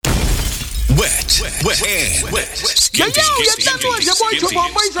Yo, you done know your boy Trouble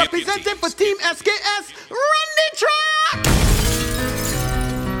Boys representing for Team SKS. Run the track!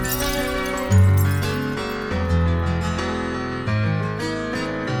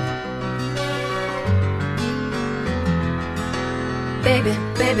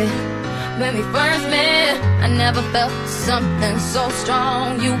 Baby, when we first met, I never felt something so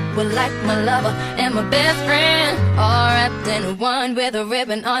strong. You were like my lover and my best friend, all wrapped in one with a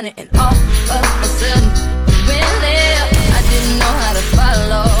ribbon on it. And all of a sudden, really, I didn't know how to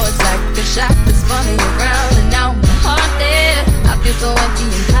follow. It's like a shot that's spun me around, and now my heart there, I feel so empty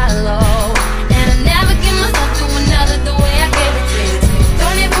and hollow. And I never give myself to another the way I gave it to you.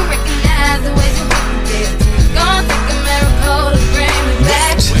 Don't even recognize the ways you make me feel. Gonna take a miracle to bring me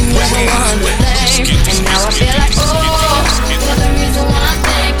back. Never want the same. And now I feel like, oh, you're the reason why I'm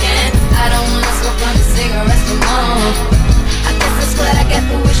thinking I don't wanna smoke on the cigarettes no more. I guess that's what I get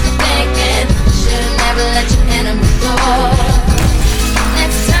for wishful thinking. Should've never let your enemy go.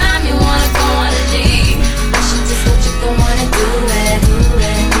 Next time you wanna go on a leave, I should just let you go on and do it.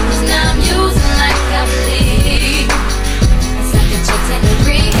 Cause now I'm using like I believe. It's like a chick in the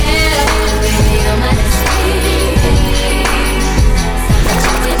rehab, and baby you're my disease. It's like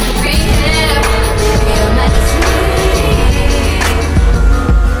a chick in the rehab, and baby you're my disease.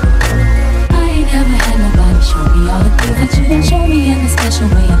 I ain't never had nobody show me all the things that you done show me, and the special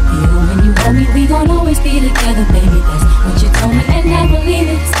way I feel when you hold me. We gon' always be together, baby, that's what you told me, and I believe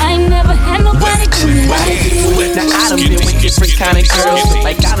it. I ain't never had nobody do me like you. Now I done been with different kind of girls,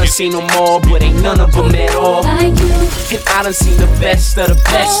 like I done seen them all, but ain't none of them at all like you. And I done seen the best of the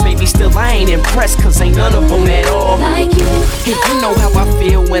best, baby, still I ain't impressed, cause ain't none of them at all like you. And you know how I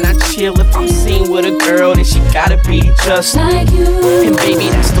feel when I chill. If I'm seen with a girl, then she gotta be just like you. And baby,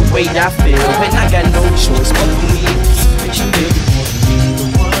 that's the way I feel, and I got no choice but to believe. You really wanna be the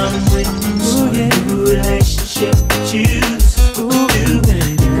one with you, relationship to choose. What to do,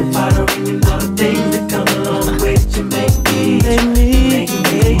 baby? Following you all the things that come along with you, make me,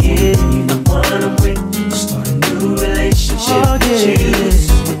 yeah. You the one I'm with, start a new relationship to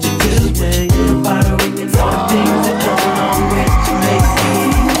choose. What to do, baby? Following you all the things that come along with you, make me.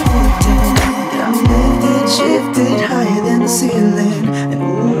 I'm lifted, shifted higher than the ceiling, and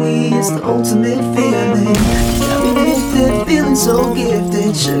ooh, it's the ultimate feeling. Got me lifted, feeling so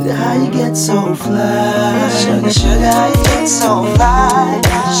gifted. Sugar, how you get so fly? Sugar, how you get so fly?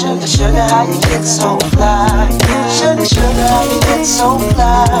 Sugar, how you get so fly? Sugar, how you get so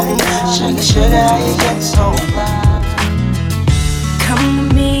fly? Sugar, how you get so fly? Come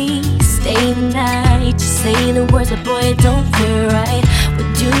to me, stay the night. Just say the words, but boy, it don't feel right. What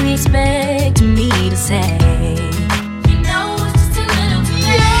do you expect me to say? You know it's just a little too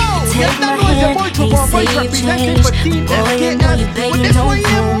late. You take my hand and you say you changed. Boy, you know you beg and don't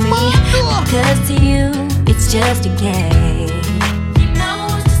fool me, because to you, it's just a game. You know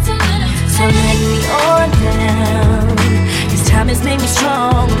it's just a little too late. So let me on down. This time has made me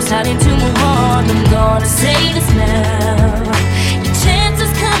strong. I'm starting to move on. I'm gonna say this now. Your chance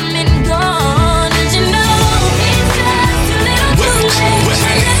has come and gone, and you know it's just a little too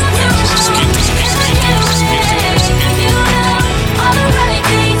late. You know all the right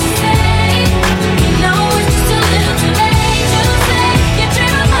things to say. You know it's just a little too late to say. You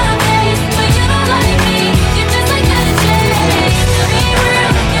dream of my face, but you don't like me. You're just like Mary Jane. To be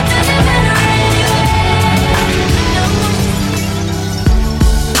real, it doesn't matter anyway.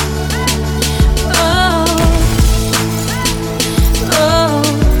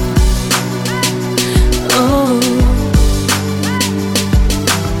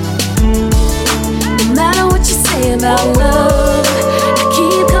 No matter what you say about love, I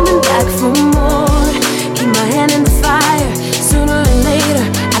keep coming back for more. Keep my hand in the fire. Sooner or later,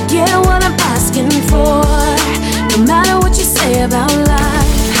 I get what I'm asking for. No matter what you say about life,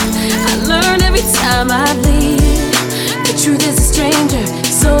 I learn every time I bleed. The truth is a stranger,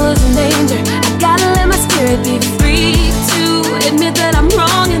 soul is in danger. I gotta let my spirit be free to admit that I'm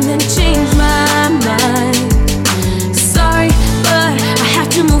wrong and then change my mind. Sorry, but I have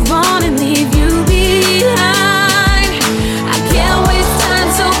to move on and leave you behind. I can't waste time,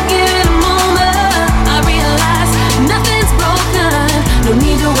 so give it a moment. I realize nothing's broken. No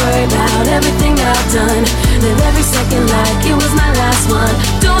need to worry about everything I've done. Live every second like it was my last one.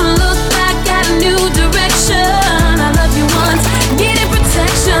 Don't look back at a new direction. I love you once, needed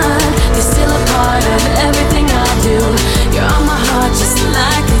protection. You're still a part of everything I do. You're on my heart just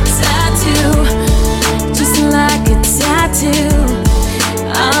like a tattoo. Just like a tattoo.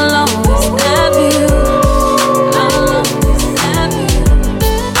 I'll always have you. I'll always have you.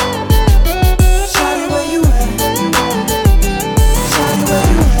 Shawty, where you at? Shawty, where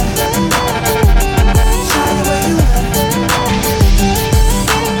you at?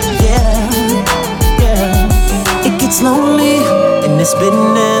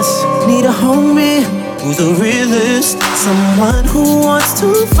 wants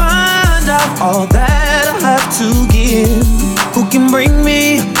to find out all that I have to give. Who can bring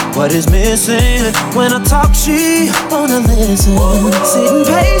me what is missing? When I talk, she wanna listen. Sitting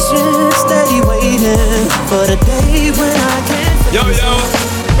patient, steady waiting for the day when I can. Yo,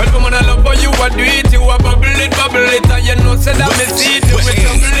 welcome on, I love how you are do it. You are bubble it, and you know say that me see it. We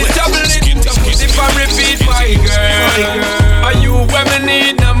double it, just put it for repeat, my girl. Are you where me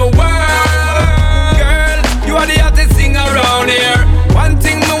need number one? Girl, you are the hottest thing around here. One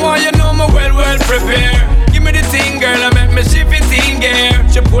thing me want, you know me well prepared. Give me the thing, girl, I make me shift it in gear.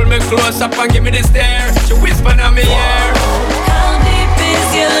 She pull me close up and give me the stare. She whisper in my ear. How deep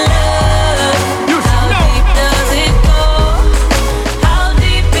is your love? How deep does it go? How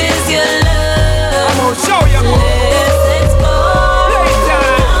deep is your love? I'm gonna show you. Let's explore.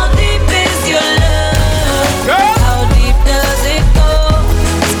 How deep is your love? Girl. How deep does it go?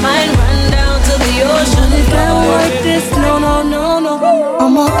 This might run down to the ocean. It's not like this, no.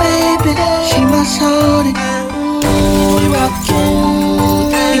 I'm my baby, she my shorty. We rockin',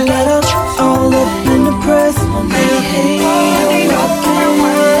 we got us all up in the press. Hey, we rockin'.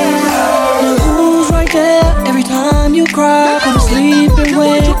 Now who's right there every time you cry? Go to sleep and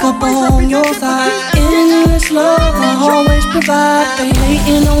wake up on your side. Endless love, I always provide. They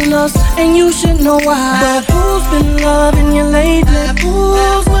hating on us, and you should know why. But who's been loving you lately?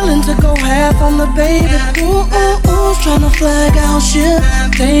 Who's willing to go half on the baby? Who's trying to flag out shit?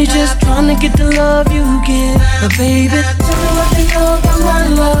 They just trying to get the love you get. But baby, tell me what they know about my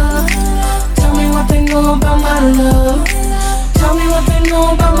love. Tell me what they know about my love. Tell me what they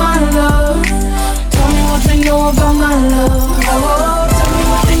know about my love. Tell me what they know about my love. Oh, tell me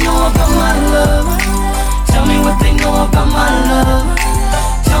what they know about my love. Tell me what they know about my love.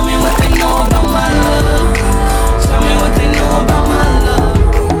 Tell me what they know about my love. Tell me what they know about my love.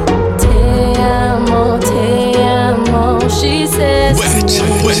 Te amo, she says to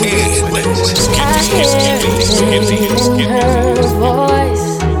me. I hear it in her voice.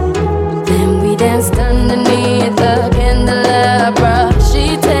 Then we danced underneath the candelabra. She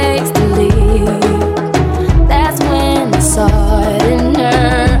takes the lead. That's when I saw it in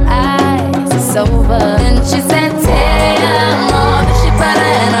her eyes. It's over. And she said, te amo. Then she put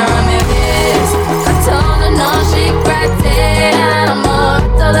her hand around my waist. I told her no, she cried, te amo. I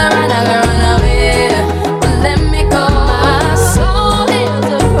told her I never run away, but let me go. My soul is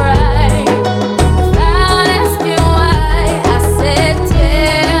a cry without asking why. I said, te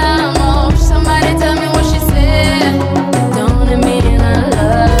amo. Somebody tell me what she said. Don't it mean I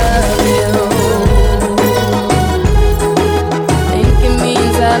love you? Think it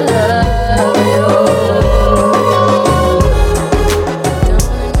means I love you. Don't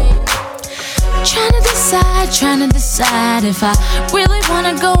it mean? Trying to decide if I really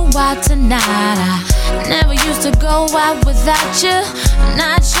wanna go out tonight. I never used to go out without you. I'm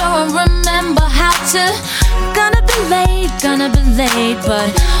not sure I remember how to. Gonna be late, but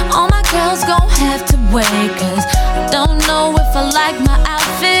all my girls gon' have to wait. Cause I don't know if I like my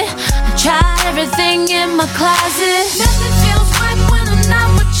outfit. I tried everything in my closet. Nothing feels right when I'm not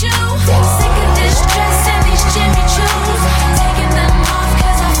with you. Sick of this dress and these Jimmy Choos. Taking them off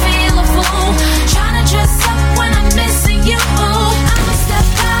cause I feel a fool. Trying to dress up when I'm missing you. I'ma step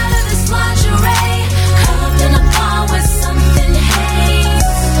out of this lingerie. Curl up in a bar with something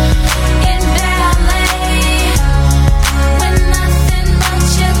haze. In ballet. With nothing but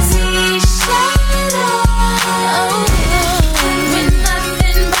your t-shirt on. With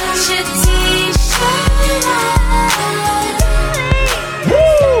nothing but your t-shirt on.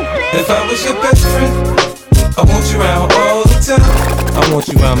 If I was your best friend, I want you around all the time. I want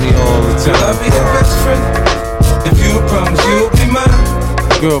you around me all the time. I'll be your best friend. If you promise you'll be mine.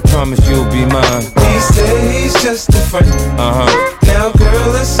 Girl, promise you'll be mine. These days just a friend. Now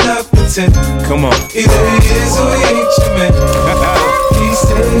girl, let's not pretend. Come on. Either he is or he ain't your man. These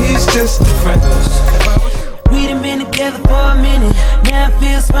days just a friend. We done been together for a minute. Now it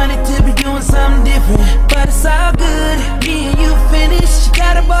feels funny to be doing something different. But it's all good, me and you finished. She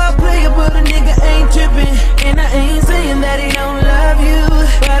got a ball player, but a nigga ain't tripping. And I ain't saying that he don't love you,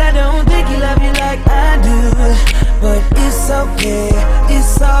 but I don't think he love you like I do. But it's okay,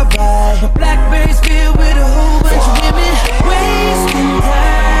 it's alright. My Blackberry's filled with a whole bunch of women. Wasting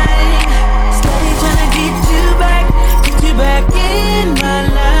time, steady tryna get you back in my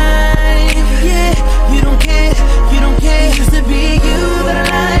life. Yeah, you don't care. It used to be you that I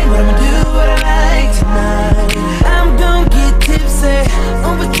like, but I'ma do what I like tonight. I'm gon' get tipsy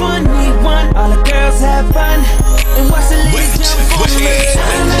on which one we want. All the girls have fun and watch the ladies jump on me.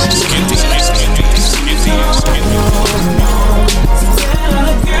 Tell all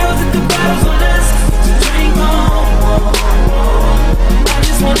the girls at the bottles on us to drink on.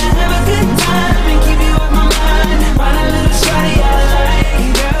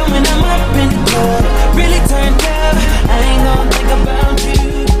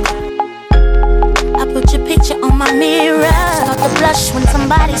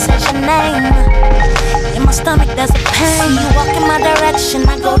 somebody says your name. In my stomach there's a pain. You walk in my direction,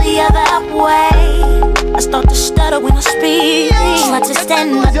 I go the other way. I start to stutter when I speak. Try to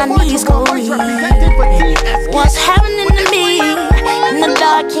stand but my knees go weak. What's happening to me? In the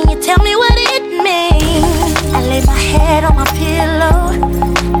dark, can you tell me what it means? I lay my head on my pillow,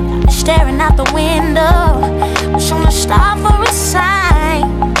 staring out the window, wish on a star for a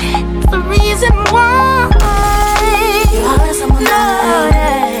sign. The reason why you're always on my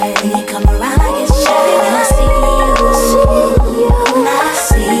mind. When you come around, I get shabby when I see you. When I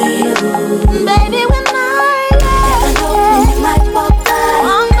see you, baby, when I never know when you might walk by,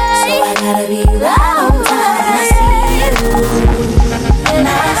 so I gotta be right on time. When I see you, when I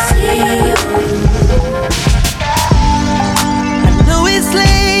see you. I know it's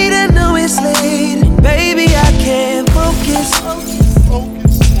late, and baby, I can't focus.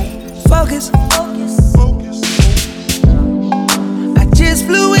 I just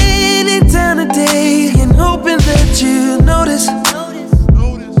flew in town today and hoping that you notice.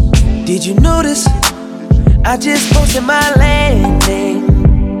 Did you notice? I just posted my landing.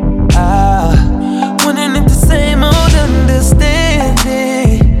 Wondering if the same old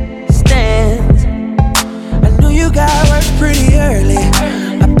understanding stands. I know you got work pretty early.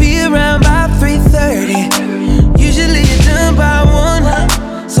 I'll be around by 3:30. Usually you're done by 1.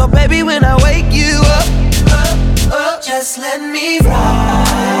 So baby, when I wake you up, just let me ride.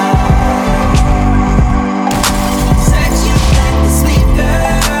 Sex you back to sleep,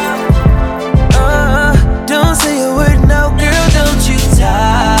 girl. Don't say a word, no, girl, don't you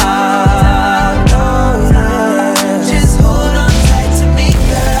talk. No. Just hold on tight to me,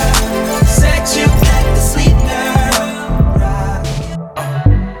 girl. Sex you back to sleep, girl.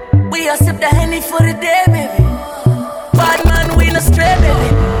 We all sip the Henny for the day, baby. Bad man, we no stray, baby.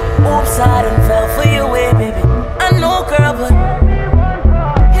 Oops, I done fell for your way, baby. I know, girl, but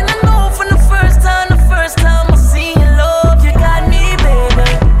and I know from the first time I seen your love, you got me, baby.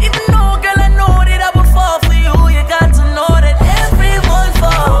 Even though, girl, I know that I would fall for you, you got to know that everyone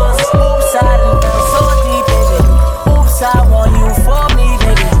falls. Oops, I done fell so deep, baby. Oops, I want you for me,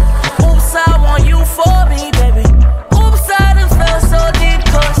 baby. Oops, I want you for me, baby. Oops, I done fell so deep,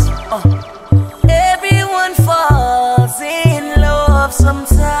 'cause everyone falls in love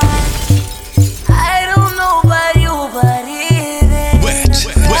sometimes. I don't know about you, but it is.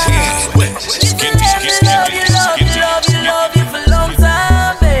 Love you for a long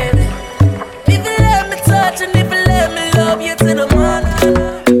time, baby. If you let me touch and if you let me love you to the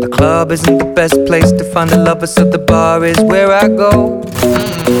morning. The club isn't the best place to find the lovers, so the bar is where I go.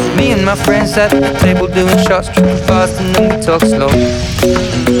 Me and my friends at the table doing shots, tripping fast, and then we talk slow.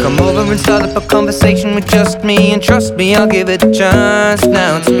 Come over and start up a conversation with just me, and trust me, I'll give it a chance.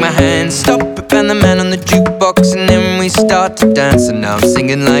 Now take my hand, stop it, and the man on the jukebox, and then we start to dance. And now I'm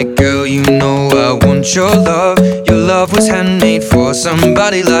singing like, girl, you know I want your love. Your love was handmade for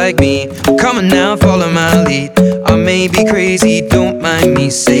somebody like me. Come on now, follow my lead. I may be crazy, don't mind me.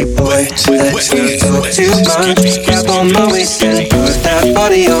 Say, boy, let's not talk too much. Grab on my waist and put that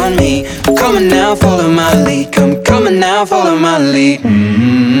body on me. Come on now, follow my lead. Come on now, follow my lead.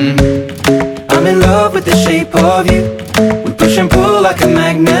 I'm in love with the shape of you. We push and pull like a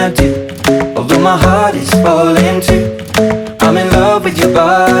magnet do. Although my heart is falling too. I'm in love with your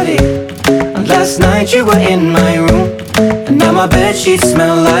body. And last night you were in my room, and now my bedsheets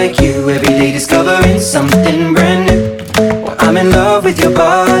smell like you. Every day discovering something brand new. Well, I'm in love with your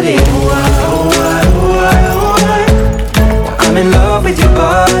body. I'm in love with your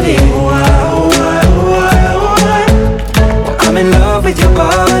body. I'm in love with your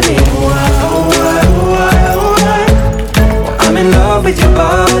body. I'm in love with your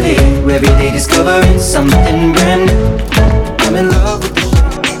body. Every day discovering something brand new. I'm in love with the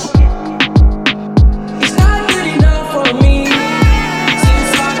It's not good enough for me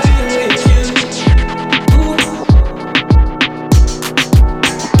since I've been with you.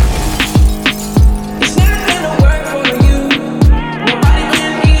 It's not gonna work for you. Nobody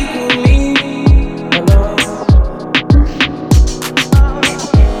can equal me. No.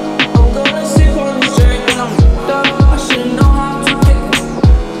 I'm gonna sip on this drink when I'm done. I should know how to pick.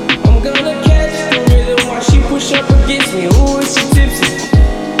 I'm gonna catch the rhythm while she push up.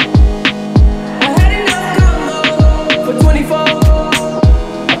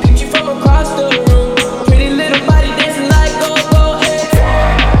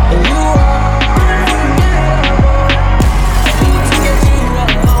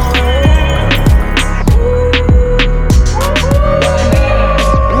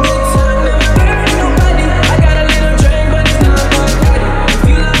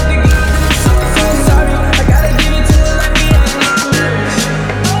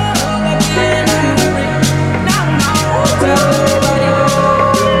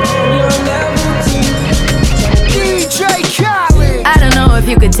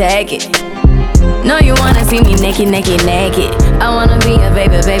 take it. No, you wanna see me naked, naked, naked. I wanna be a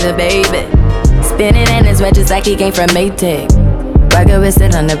baby, baby, baby. Spinning in his red just like he came from Maytag. Rocket with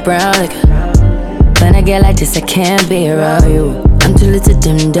it on the brown liquor. When I get like this, I can't be around you. I'm too little to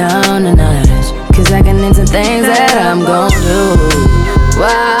dim down the notch, cause I can into things that I'm gon' do.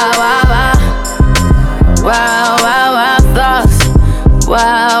 Wow, wow, wow. Wow, wow, wow, thoughts.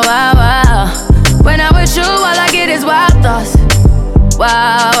 Wow, wow, wow. When I'm with you, all I get is wild thoughts.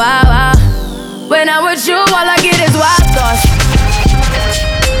 Wow, wow, wow. When I'm with you, all I get is wild thoughts.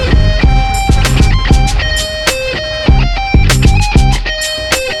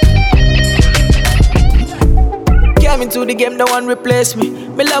 Came into the game, no one replace me.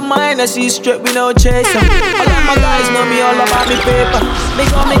 Me love mine, I see straight, we no chaser. All of my guys know me all about me paper. Me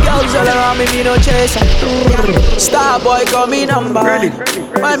got me girls all around me, me no chaser. Star boy call me number one.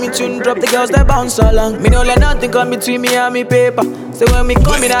 Why me tune drop the girls that bounce along. Me no let nothing come between me and me paper. So when me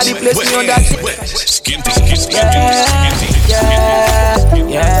come in at the place, me on that shit. Yeah,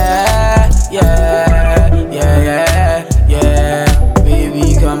 yeah, yeah, yeah, yeah, yeah.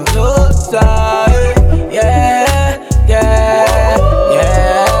 Baby, come closer. Yeah, yeah, yeah,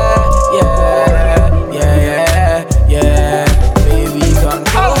 yeah, yeah, yeah. Baby, come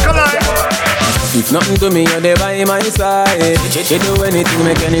closer. If nothing to me, you're there by my side. You do anything,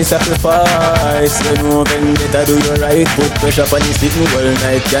 make any sacrifice. You know when better do you right. Put pressure on the sitting all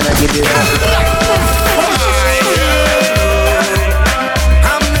night. Can I give it up?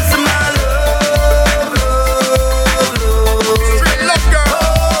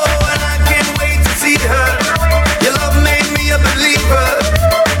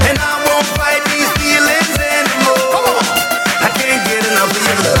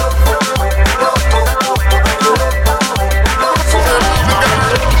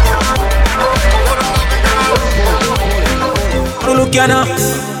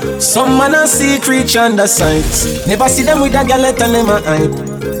 Some man a see creature under sights. Never see them with a girl let them a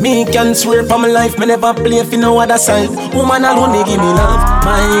hype. Me can swear for my life, me never play for no other side. Woman alone they give me love,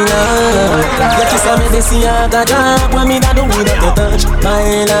 my love. Get you some medicine, I got job. When me da do without your touch,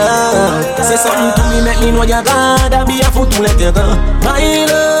 my love. Say something to me, make me know you gotta be a fool to let you go, my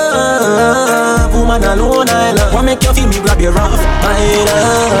love. Woman alone I love. What make you feel me grab your off, my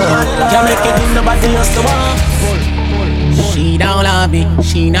love. Can't make it in nobody else to walk. She don't love me,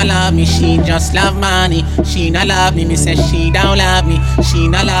 she not love me, she just love money. She not love me, me say she don't love me. She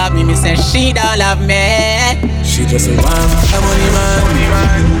not love me, me say she don't love me. She just a man, a money man,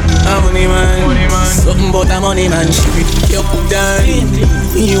 a money man. Something about a money man, she be your daddy.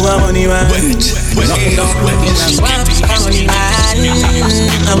 You a money man. Nothing down, a money man,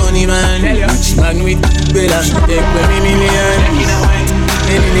 a money man. Man with Bella, take me million.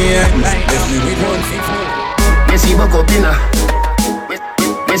 When she buck up in her,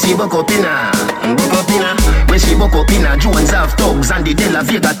 when she buck up in her, when she buck up in her, Jones have thugs and the De La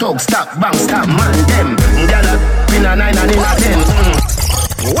Vega thugs. Stop, bang, stop, man, them. Gyal in a 9 and in a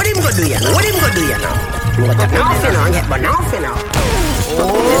 10. What him go do ya now? What him go do ya now? Now finna get, but now finna. Yo,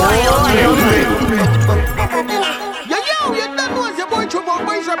 you don't know your boy Trouble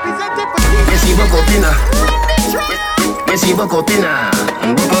Boys representing for when she buck up in her. When she buck up in her,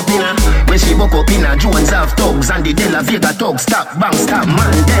 when she buck up in her, Jones have thugs and the De La Vega thugs. Stop, bang, stop,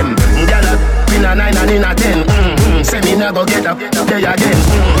 man, them. Gyal in a 9 and in a 10. Say me nah go get up there again.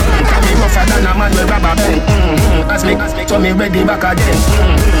 Can be rougher than a man with rubber band. As me, so me ready back again.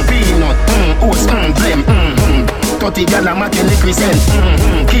 Peanut, oats, blame. 30 gal a making represent.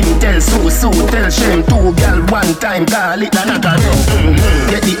 King tell Sue tell Shem. 2 gal one time, call it another them.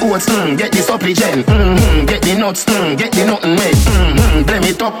 Get the oats, get the supplement. Get the nuts, get the nothing made. Blame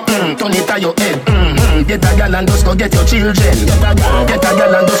it up, turn it to your head. Get a gal and just go get your children. Get a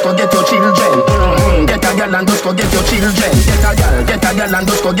gal and just go get your children. Get a gal and just go get your children. Get a gal and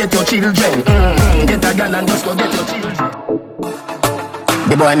just go get your children. Get a gal and just go get your children.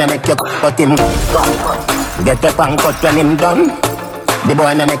 The boy na make you cut him. Get up and cut when him done. The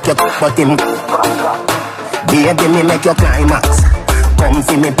boy na make you cut him. Baby, me make you climax. Come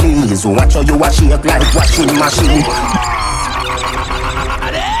see me please. Watch how you a shake like washing machine.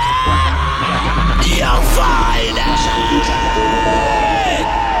 You're fine.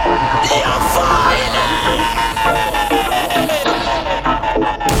 You're fine.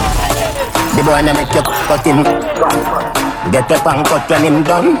 The boy na make you cut him. Get up and cut when him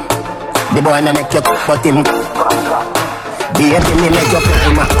done. The boy na make you cut him. Baby, me make you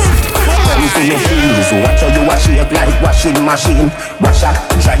climax. Come see me please. Watch how you a shake like washing machine. Wash up,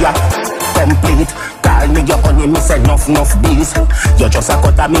 dry up, complete. Call me your honey, me say enough bees. You just a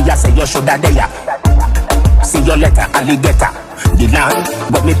cut at me, you say you shoulda there. See your letter, alligator. the land.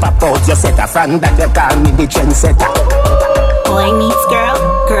 But me pop out your set a friend that they call me the trendsetter. Boy meets girl,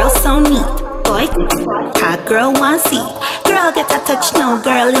 girl so neat. Boy, hot girl want see. Girl get a touch, no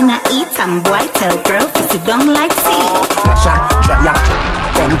girl in a eat. And boy tell girl to sit down like see. Wash up, dry up,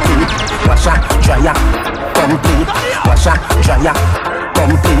 complete. Wash up, dry up, complete. Wash up, dry up,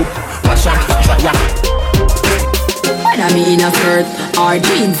 complete. Wash up, dry up. When I'm in a skirt, our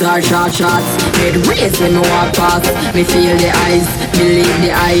jeans are short shorts. Head raised when me walk past. Me feel the eyes, me leave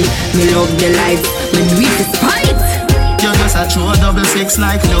the eye. Me love the lights, me do it despite. You're just a true double six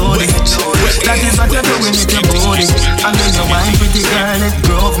like loading. That is what you're doing with your body. And then you wine pretty girl, it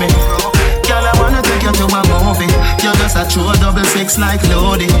drove me. Girl, I wanna take you to a movie. You're just a true double six like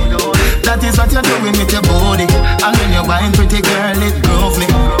loading. That is what you're doing with your body. And then you wine pretty girl, it drove me.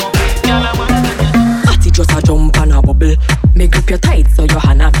 Girl, I wanna take you. It just a jump and a bubble. Me grip your tight so your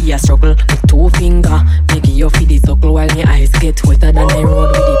hand a be a struggle. With 2 finger, make you feel the suckle while your eyes get wetter than the road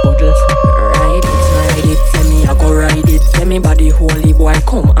with the puddle. Ride it, say me I go ride it. Say me body holy boy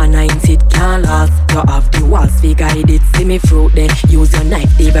come and 90 it can't last. You have the walls fi guide it. See me fruit then use your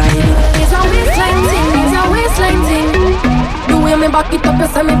knife divide it. It's a waistline thing, it's a waistline thing. The way me back it up, you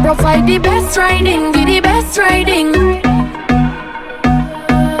say me provide the best riding, give the best riding.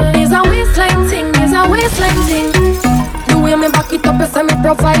 It's a waistline thing, it's a waistline thing. The way me back it up, you say me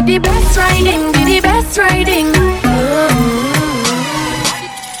provide the best riding, give the best riding.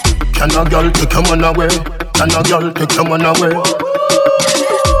 Can a girl take your man away? Can a girl take your man away?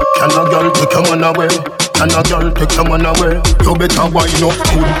 Can a girl take your man away? Can a girl take your man away? You better wind up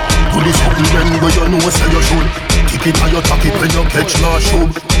good. Do this something when you know say you should. Kick it and you tuck it when you catch no shoe.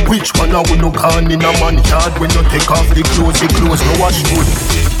 Which one I will look on in a man yard when you take off the clothes no wash good.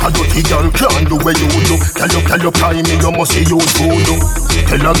 A dirty girl can't do where you do. Tell you prime me, you must see you voodoo.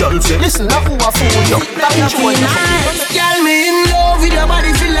 Tell a girl say, listen, I who a fool you. Girl, me in love with your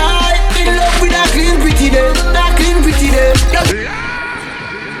body feel like. In love with that clean pretty day. That clean pretty day.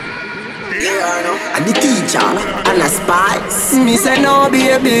 And the teacher and a spice. Me say no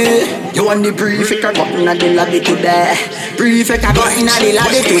baby. You want the prefect I got in the lobby today. Prefect I got in the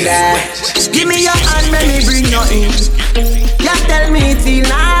lobby today. Give me your hand, let me bring you in. You tell me it feel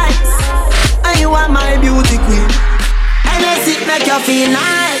nice. And you are my beauty queen. And I sit make you feel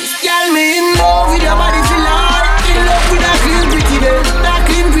nice. Girl, me in love with your body feel like. In love with that clean pretty day. That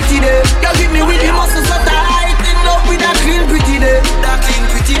clean pretty day. You give me with the muscles so tight. In love with that clean pretty day. That clean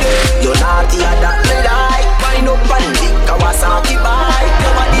pretty day. You're naughty and that me like. Wind up and lick Kawasaki bike.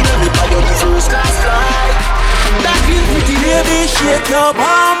 Your body let me buy your first class flight. That clean pretty day. Baby, shake your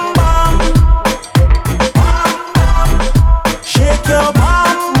bum bum. Shake your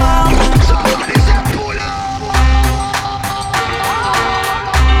bum bum.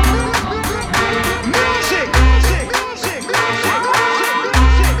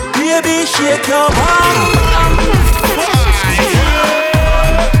 Baby, shake your bum bum.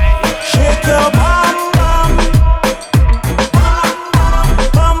 Shake your bum bum.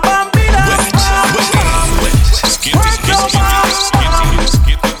 Bum bum bida. Work your bum bum.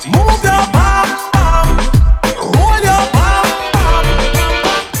 Move your bum bum. Roll your bum bum.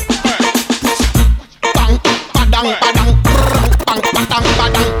 Bang, badang, badang, bang, badang,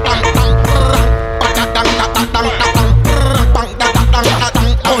 badang, bang, bang, badang, badang, badang, bang, badang, badang.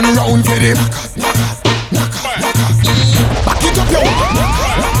 Turn round for the back it up, yo.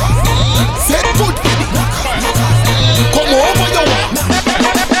 Set foot for the come over, yo.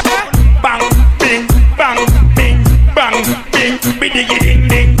 Bang, bing, bang, bing, bang, bing, biddy ding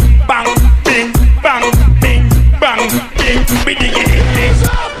ding. Bang, bing, bang, bing, bang, bing, biddy ding ding.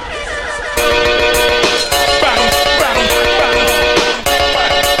 Bang, bang, bang.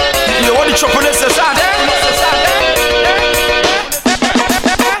 You want the trouble is this out there?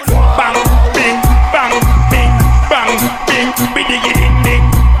 Bang, bing, bang, bing, bang, bing, biddy ding ding.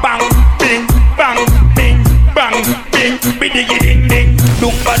 Bang, bing, bang, bing, bang, bing, biddy ding ding.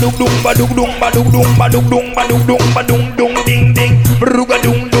 Dung ba dung ba dung ba dung ba dung ba dung dung ding ding. Bruga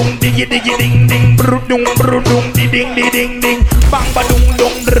dung diggy diggy ding ding. Brudung di ding di ding ding. Bang ba dung ba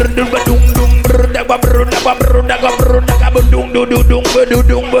dung da ba dung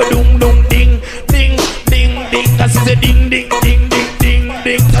dung ding ding ding ding. That's the ding ding ding ding ding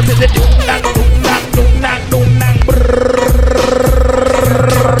ding. That's the dung nang.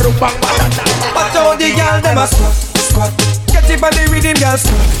 Bang ba da. Watch out the girl them a squat, squat. Catch it on the rhythm, girl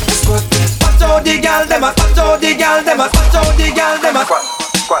squat, squat. Watch out the girl them a, watch out the girl them a, watch out the girl them a squat,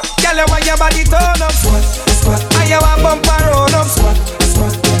 squat. Girl, you want your body turn up, squat, squat. And you want bumper roll up, squat,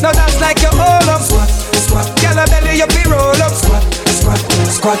 squat. Now that's like you hold up, squat, squat. Girl, your belly you be roll up, squat, squat,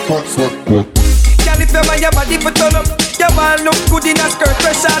 squat, squat, squat. Girl, if you want your body to turn up, you want look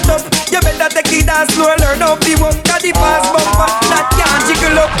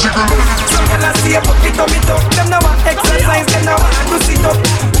Some gyal a say put it up. Them no want exercise, them no want to sit up.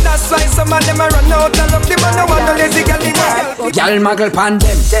 That's why some of them a run out of love. Them no want no lazy gyal in a Gyal muggle pan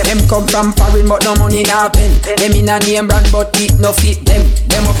them. Them come from foreign but no money na pen. Them in a name brand but it no fit them.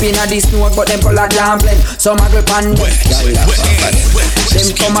 Them up in a this note but them color jam blend. Some muggle pan them. Them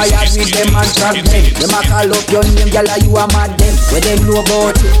come a yard with them and trap them. Them a call up your name, gyal you a mad them. Where them know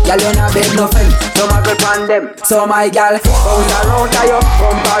about it, gyal you na beg no friend. Some muggle pan them. So my gyal bounce around to you,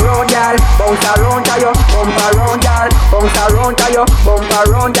 bump around gyal. Bounce around to you, bump around gyal. Bounce around to you, bump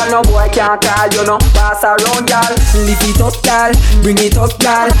around gyal. No boy can't call you no. Pass around gyal. Lift it up gyal, bring it up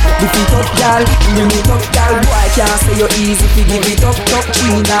gyal. Lift it up gyal, bring it up gyal. Boy can't say you easy fi give it up. Tuck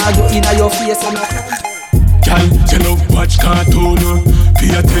China, you inna your face and no. Girl, you love watch cartoon.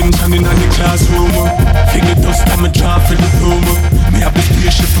 Pay attention in the classroom. Finger dust and me draw for the room. Me have the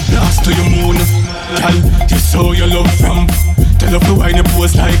spaceship for blast to your moon. Girl, you saw your love from. Tell her to wine your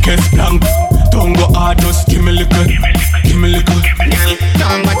pose like S-Blanc. Don't go hard, just give me little. Give me little.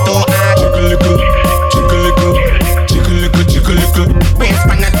 Don't go too hard. Jiggle little. Jiggle little. Jiggle little. Jiggle little. Waste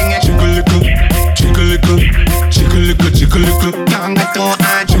for nothing. Jiggle little. Jiggle little. Jiggle little. Jiggle little. Don't go too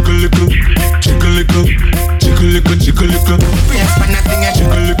hard. Jiggle little. Jiggle little. Jiggle little. Jiggle little. Waste for nothing.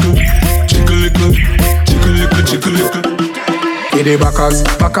 Jiggle little. Jiggle little. Jiggle little. Jiggle little. Kiddy Bacchus,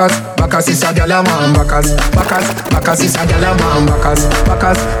 Bacchus, Bacchus is a gyal a man. Bacchus, Bacchus, Bacchus is a gyal a man. Bacchus,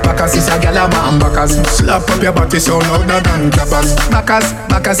 Bacchus, Bacchus is a gyal a man. Bacchus, slap up your body so louder than clappers. Bacchus,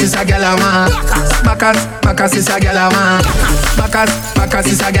 Bacchus is a gyal a man. Bacchus, Bacchus is a gyal a man. Bacchus, Bacchus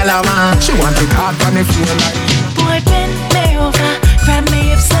is a gyal a man. She want it hard when it feel like. Boy, bend me over, grab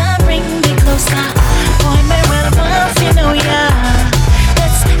me hips and bring me closer. Boy, me well off, you know ya.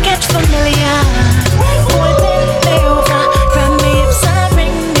 Let's get familiar. Boy, bend me over, grab me hips and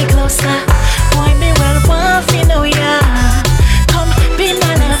bring me closer. Boy, me well off, you know ya. Come be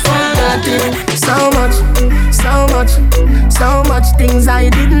my lover. So much, so much, so much things I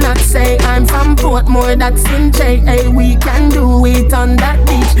did not say. I'm from Portmore, that's in J.A. We can do it on that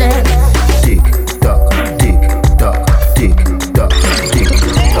beach there. Tick tock, tick tock, tick tock, tick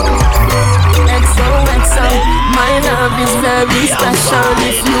tock. XOXO, my love is very special.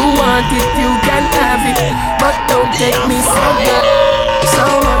 If you want it, you can have it, but don't take me so bad. So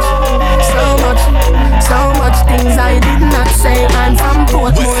much, so much, so much things I did not say. I'm from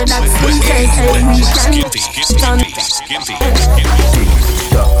Portmore, that's in J.A. We can do it on Tick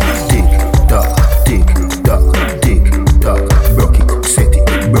tock, tick tock, tick tock, tick tock. Broke it, set it,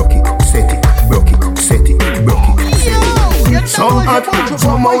 broke it, set it, broke it, set it, broke it, set it. so hot,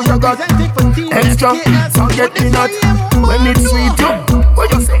 somehow you got extra, forget me not. When it's sweet, you,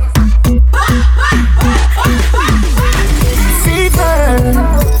 what you say? Fever,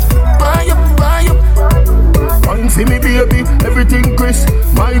 buy up. Wine for me baby, everything crisp.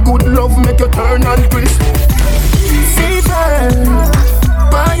 My good love make you turn and crisp. Fever,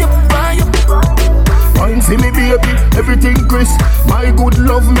 buy up. Wine for me baby, everything crisp. My good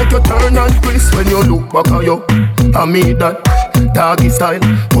love make you turn and crisp. When you look back at you, I mean that doggy style,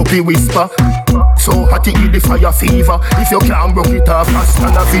 puppy whisper. So hot it give the fire fever. If you can't broke it off, hasta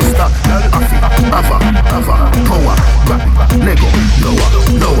la vista. Girl, ava, power, grab it, Lego,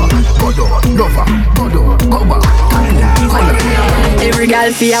 lower, godo, lover, godo, go back, color. Every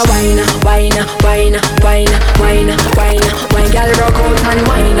girl feel wine. Girl rock out and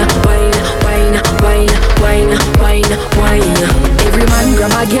wine. Every man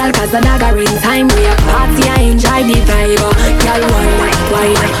grab a girl 'cause the dagger in time. We a party, I enjoy the vibe. Girl wine.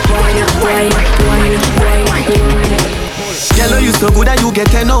 Girl, you so good that you get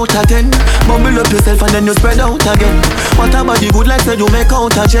 10 out of 10. Mumble up yourself and then you spread out again. What about the good like said you make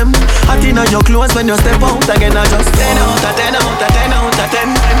out a gem? Hot in your clothes when you step out again. I just 10 out of 10 out of 10 out of 10.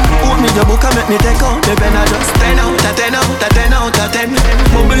 Put me your book and make me take out the pen. I just 10 out of 10 out of 10 out of 10.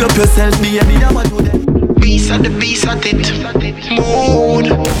 Mumble up yourself, baby, I want to do Beast at the beast at it. Mood,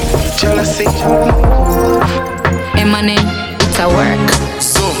 jealousy. Eminem, it's a work.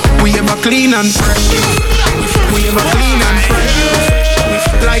 So, we ever clean and fresh. We ever clean and fresh.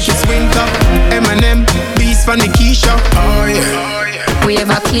 Like it's winter. Eminem, beast for Nikisha. Oh yeah. We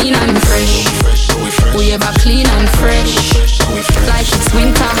ever clean and fresh. We ever clean and fresh. Like it's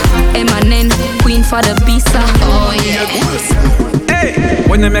winter. Eminem, queen for the bisa. Oh yeah. Hey,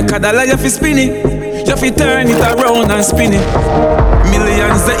 when you make a dollar, you fi spin it. You fi turn it around and spin it.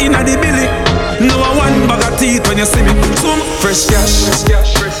 Millions they inna the billy. No one bag of teeth when you see me. Some fresh cash.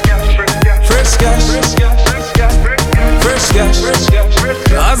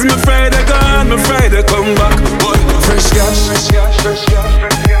 As my Friday gone, my Friday come back. Boy, fresh cash.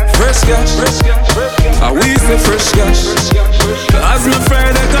 fresh cash. I we say fresh cash. Cause me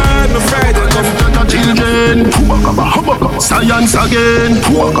Friday card, me Friday come. Children, science again.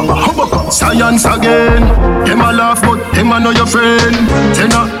 Science again. Them a laugh but them a know your friend.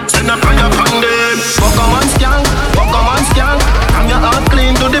 Send a prayer from them. Pokemon skank, Pokemon skank. Come your heart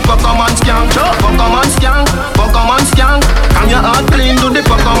clean to the Pokemon skank. Pokemon skank, Pokemon skank. Come your heart clean to the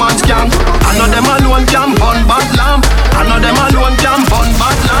Pokemon skank. I know them alone can burn bad lamp. I know them alone can burn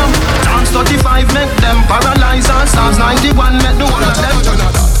bad lamp. Chance 35 make them paralyze and Psalms 91 make the whole of them.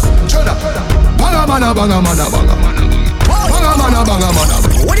 Banga mana banga mana banga banga mana banga mana.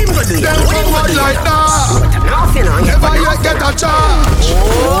 What him gonna do? Them come like that. Never yet get a charge.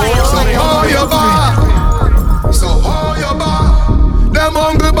 So how you back? So how you back? Them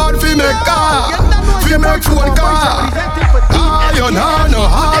hungry bad fi make car, fi make phone car. Ah, you know no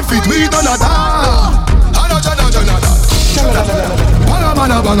half it we done a da. Banga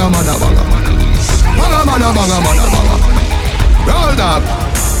mana banga mana banga banga mana banga mana banga. Roll up,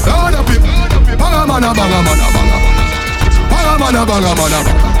 roll up it. Banga mana banga mana banga banga mana banga mana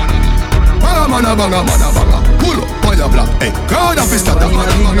banga mana banga mana banga. Pull up on your block, hey, crowd up is that.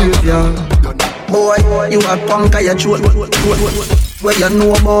 Boy, you a punk and you throat. Where you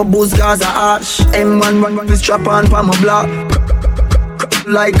know about booze, Gaza ash. M1 run with strap on for my block.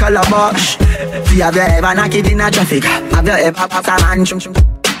 Like calabash. Have you ever knocked it in a traffic? Have you ever passed a man?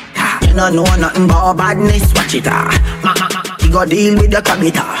 You don't know nothing about badness, watch it. You go deal with the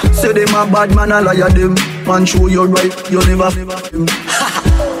cabita. Say them a bad man, a liar them. Man show you right, you never him.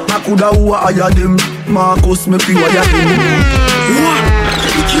 I coulda who hire them. Marcus make you hire them. What?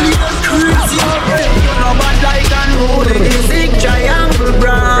 You kill it crazy. You know bad like an hoodie. The big triangle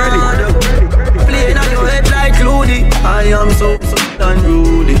brand. Playing on your head like Looney. I am so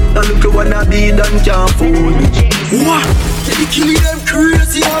unruly. Now look at what I be done can't fool me. What? You kill them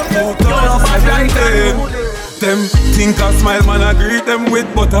crazy. You know bad like an hoodie. Them think I smile, man, I greet them with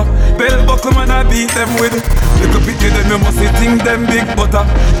butter. Bell buckle, man, I beat them with. Little pity them, you must think them big butter.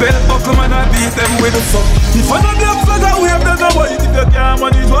 Bell buckle, man, I beat them with. So, if I don't be a flag, I wave them away. If you can't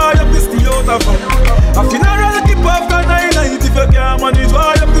manage, why you piss the out of them? I funeral keep after 9 night. If you can't manage,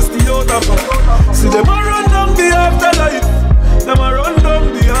 why you piss the out of them? See them a run down the afterlife. Them a run down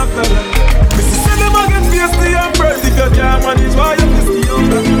the afterlife. Me see them a get pasty and bread. If you can't manage, why you piss the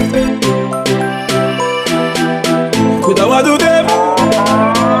out of them? Coulda what do them?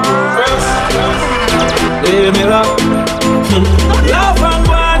 Hey, me laugh. Laugh and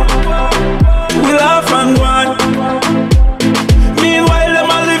one. We laugh and one. Meanwhile, them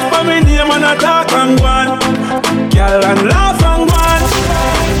a live for me name and a talk and one. Girl and laugh and one.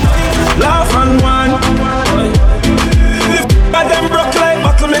 Laugh and one. If them broke like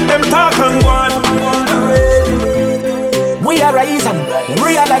buckle, make them talk and one. We are rising,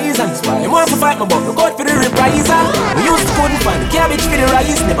 realizing. You want to fight my butt, look out for the reprisal. We used to couldn't find the cabbage for the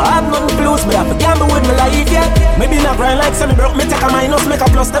rice. Never had nothing close, but I have to gamble with my life, yeah. Maybe not grind like semi broke, me take a minus, make a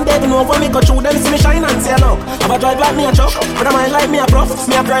plus. Them dead know when me go through, then see me shine and say look. Have a drive like me a truck, but I mind like me a prof.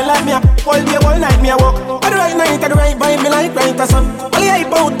 Me a grind like me a all day, all night me a walk. At the right night, at the right vibe, me like right or some. Only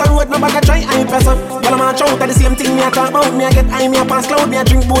hype out and road, no bag a try hype or some. Girl, I'm a chow, at the same thing me a talk about. Me a get high, me a pass cloud, me a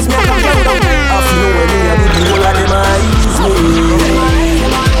drink booze, me a come cloud out. I feel when me a do the whole of them eyes.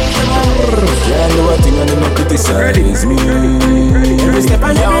 Can't do a thing and them a criticize me. Every step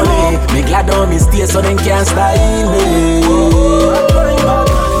on your way, me glad on me stay so them can't style me. None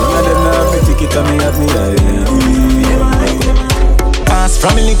of them have me ticket and me have me ID. Pass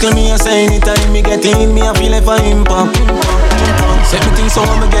from me little me a say anytime me get in, me a feel like a impact. Set me things so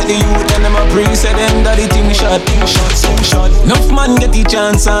I'ma get the youth and them a pray. Say them that the thing shot, some shot. Enough man get the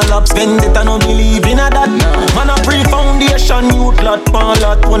chance and lap spend it and don't believe in a that. Man a pray foundation, youth lot, pan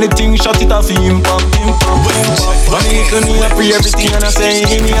lot. When the thing shot it off impact. When me little me a pray everything and I say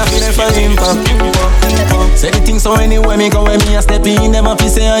me a feel like a impact. Say the thing so anywhere me go when me a step in, them a fi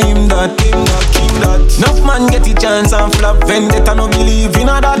say I him that. Enough man get the chance and flap vendetta, no believe in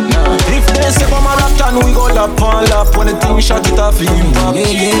a that. If they say come a rap and we go lap on lap. When the thing shot it off impact.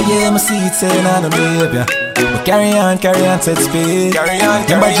 Yeah, my seat saying on the baby. But carry on, set speed.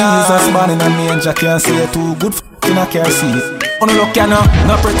 Remember Jesus banning on me and Jack can't say too good in a car seat. Oh no look ya no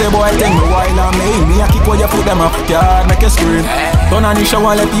pretty boy thing me while I'm me a kick where you put them up yard make you scream. Turn on the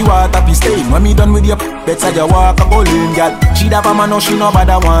shower let the water be stain. When me done with your better you walk a bowling girl. She da man no she no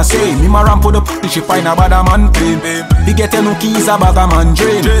bother want say. Me ma ramp for the she find a bad man pain. He get no keys a bag a man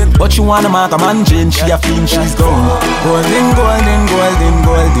drain. But she wanna mark a man chain. She a fiend she's gone. Golden girl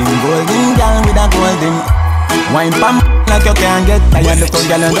with a golden. Wine pam like you can't get tired. The tongue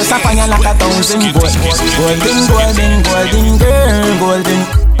girl and just a fire like 1,000 volt. Golden girl, golden.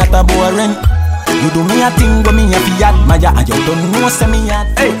 that a boring. You do me a thing, but me a fi admire, and you don't know say me a.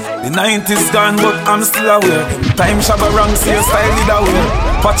 Hey, the 90s gone, but I'm still aware. Time Shabba Rank, see your style lead away.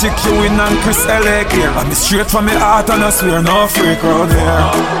 Patrick Ewing and Chris L.A. clear. I'm straight from my heart and I swear, no freak round here.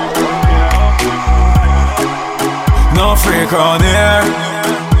 No freak round here.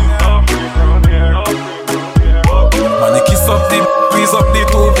 Man, they kiss up the, squeeze up the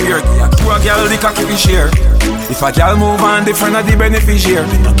two beard. Yeah, to a girl, the cocky fi share. If a girl move on, different of the beneficiary.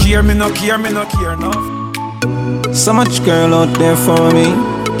 Me no care, me no care, me no care, no. So much girl out there for me.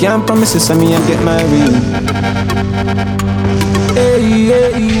 Can't promise you so me and get married. Hey,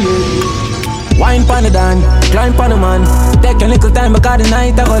 hey, hey. Wine pon the dan, climb pon the man. Take a little time because the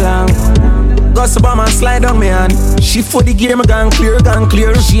night a go long. Gossip on man slide on me hand. She for the gear, me gang clear, gang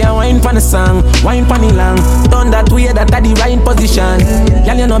clear. She a wine pon the song, wine pon the long. Turn that way, that a the right position.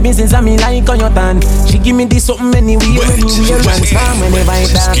 Girl, you know business and me like on your tan. She give me this something anywhere, one time whenever I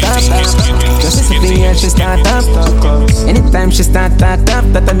tap. Just listen to her, she start tap. Anytime she start tap,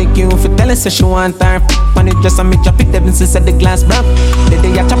 that I make you for tell her say she want her. On it just a me drop it, even since the glass broke. The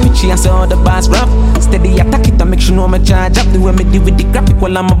day I chop it, she and say all the bass rap. Steady attack it, I make sure know my charge up. The way me deal with the graphic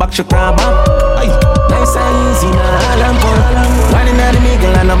while I'm a back, she crab up. Nice and easy, now all I'm pun. Running out the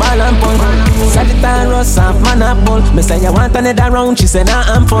middle and a ball and pun. Sagittarius, half man up bull. Me say you want another round, she say nah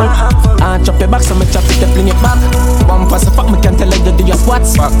I'm full. I chop your back, so me chop it, fling it back. One pass a fuck, me can tell her you do your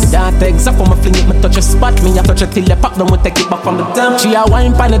squats. That exact when me fling it, me touch your spot. Me a touch it till you pop, then we take it back from the damn. She a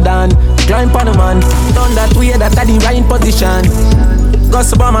wine pan the dan, climb pan the man. Done that way, that a the right position.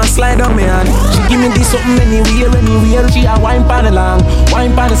 Gossip on man slide on me hand. She give me this something anywhere, anywhere. She a wine pan the long,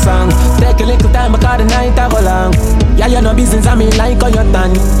 wine pan the song. Take a little time because the night a go long. Yeah, you know business and me like on your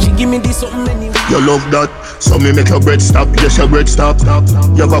tan. She give me this something anywhere. You love that, so me make your bread stop. Yes, your bread stop.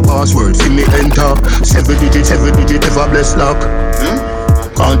 You have a password, see me enter. 7 digit, ever blessed lock.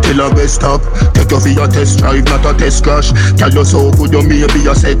 Can't tell her best stop. Take you for your test drive, not a test crash. Tell you so good, you maybe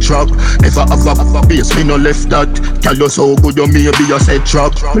a set trap. Never have a base, me no left that. Tell you so good, you maybe a set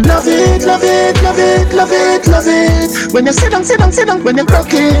trap. Love it, love it, love it, love it, love it. When you sit down, when you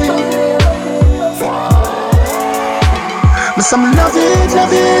croak it. Some love it,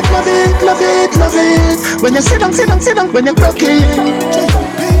 love it, love it, love it, love it. When you sit down, when you croak it.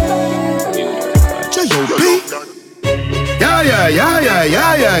 J.O.B. Yeah, yeah, yeah, yeah,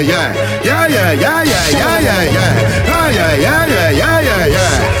 yeah, yeah, yeah, yeah, yeah, yeah, yeah, yeah, yeah, yeah, yeah, yeah, yeah, yeah,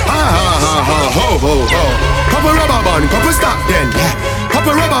 yeah. Ha ha ha ho ho ho. Couple rubber band, couple stop then. Yeah.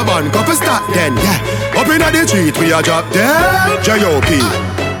 Couple rubber band, couple stop then. Yeah. Up inna the street we a drop dead. J.O.P.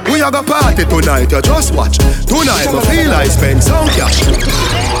 We a go party tonight, you just watch. Tonight me feel I spend some cash.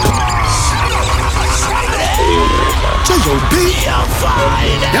 J.O.B.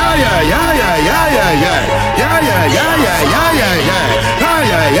 Yeah, yeah, yeah, yeah, yeah, yeah, yeah. Yeah, yeah, yeah, yeah, yeah, yeah, yeah. Yeah,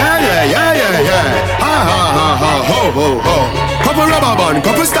 yeah, yeah, yeah, yeah, yeah. Ha ha ha ha ho ho ho. Couple rubber band,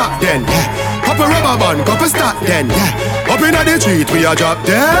 couple stop then. Yeah. Couple rubber band, couple stop then. Yeah. Up inna the street we a drop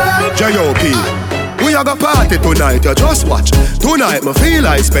dead. J.O.P. We a go party tonight, you just watch. Tonight me feel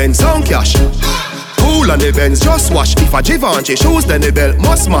I spend some cash. Cool on the Benz, just watch. If a Givenchy shoes, then the belt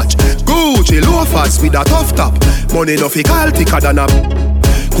must match. Gucci loafers with a tough top. Money no fi call thicker than a.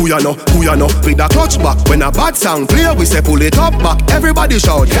 Who ya know, with a clutch back. When a bad song play, we say pull it up back. Everybody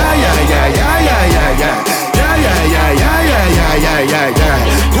shout, yeah, yeah, yeah, yeah, yeah, yeah, yeah. Yeah, yeah, yeah, yeah, yeah, yeah, yeah, yeah.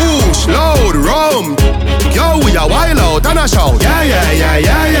 Push, load, rum. Yo, we a wild out and a shout. Yeah, yeah, yeah,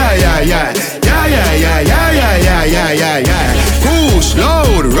 yeah, yeah, yeah, yeah. Yeah, yeah, yeah, yeah, yeah, yeah, yeah, yeah, yeah. Push,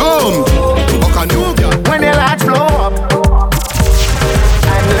 load, rum. When the lights blow up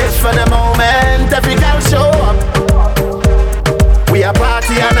and live for the moment, every girl show up. We a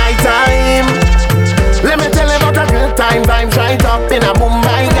party at night time. Let me tell you about a good time. Vibes right up in a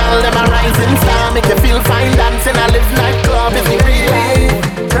Mumbai, girl. Them a rising star, make you feel fine. Dancing a live nightclub if you really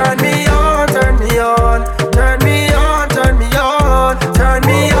turn me on, turn me on, turn me on, turn me on, turn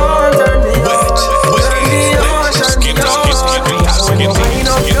me on, turn me on, turn me on, turn me on. When you wind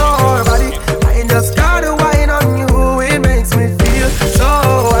up your body, I just gotta wine on you. It makes me feel so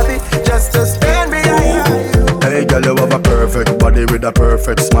happy just to stand behind you. Hey girl, you have a perfect body with a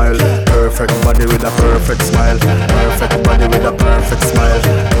perfect smile. Perfect body with a perfect smile. Perfect body with a perfect smile.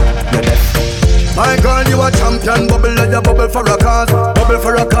 My girl, you a champion. Bubble like you bubble for a cause. Bubble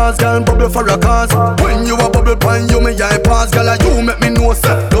for a cause, girl, bubble for a cause. When you a bubble pine, you me eye pass. Girl, you make me know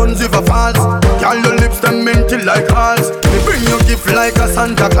say don't if a false. Girl, your lips them minty like hearts. Me bring you gift like a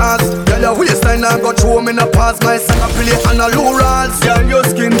Santa Claus. Girl, your waistline I got throw me in a pass. My song I play and a low rolls. Girl, your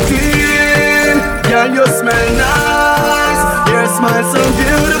skin clean. Girl, you smell nice. Your smile so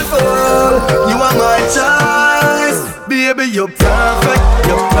beautiful. You are my choice. Baby, you're perfect.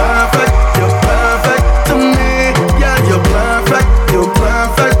 You're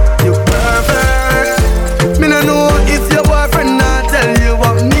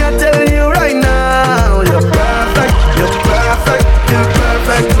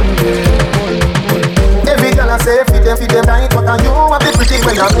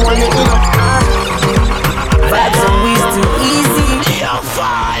hold me in up. Vibes and we's too easy. You're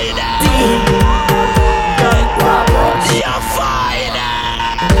fine. You're fine.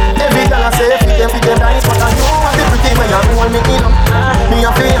 Every girl I say fit them nice, but I know what the pretty when you hold me in up. Me a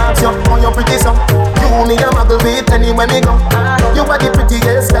fi ask you, how you pretty so? You me a muggle with anywhere me go. You are the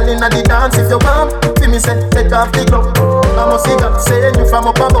prettiest girl inna the dance. If you want, fi me say take off the glove. I must see God saying you from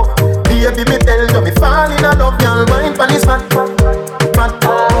up above. Baby me tell you me fall in love. Y'all wine pon this fat, fat,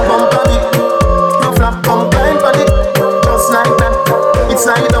 bump on it. No flap, come climb pon it, just like that. It's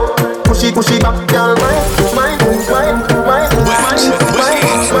side out, push it back. Y'all wine, wine, wine, wine, wine, wine,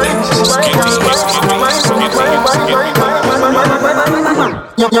 wine,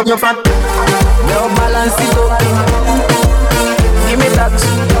 you're fat. No balance it up. Give me that.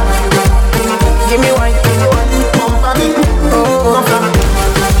 Give me wine. Oh,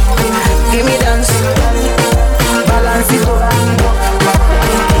 give me dance. Balance it up.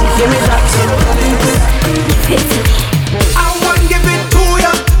 Give me that. I want give it to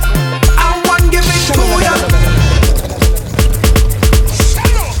ya. I want give it to ya.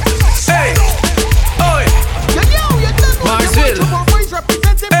 Hey, oi, Marsville. Hey,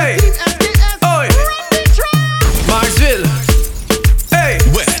 oi, Marsville. Hey,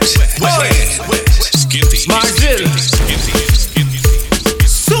 Skimpy. Marsville.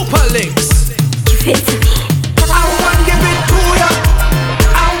 Super Links. I want give it to ya.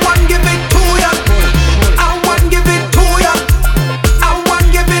 I want give it to ya. I want give it to ya. I want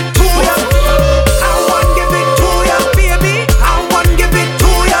give it to ya. I want give it to ya, baby. I want give it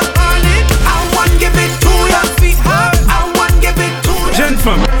to ya, honey. I want give it to ya, sweetheart. I want give it to ya. Gen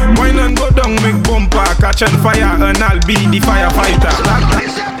fam, why not go down, make bumper, catch on fire, and I'll be the firefighter.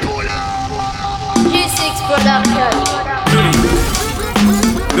 G6 Production.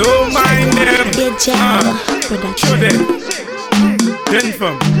 Don't mind them. Show them. Gen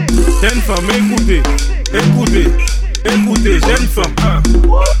fam, écoutez, gen fam.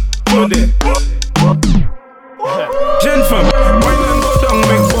 Show them. Gen fam, why not go down,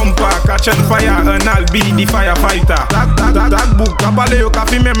 make bumper, catch on fire, and I'll be the firefighter. That book, kabale yo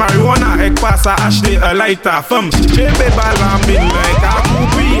kafi me marijuana, ek pasa ashte a lighter. Fam, chebe balambin like a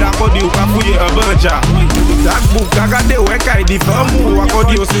kupi, akodi yo kafuye a banja. That book, kagade wekai di famu,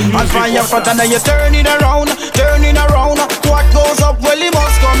 akodi yo se I'll find your foot and then you turn it around. What goes up, well, it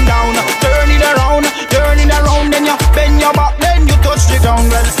must come down. Turn it around, then you bend your back, then you touch the ground.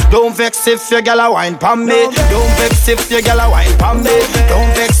 Well, don't vex if your gal a wine pon me. Don't vex if your gal a wine pon me.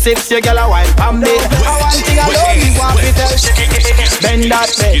 Don't vex if your gal a wine pon me. I want thing alone, you want me tell. Bend that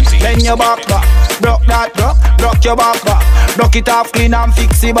bend your back. Broke that, broke your back. Broke it off clean and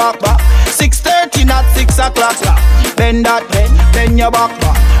fix it back. 6:30 not 6 o'clock. Bend that bend your back.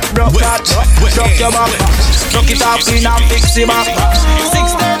 Broke that, broke your back. Broke it off clean and fix it back.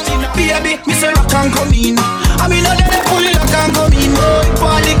 6:30, baby, me say rock and come in. I mean, I let pull it rock and come in. Oh,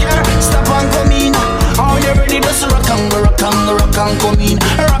 party girl, stop and come in. Oh, you ready to rock and come in.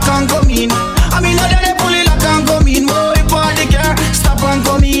 Rock and come in. I mean, I let pull it rock and come in. Oh, party girl, stop and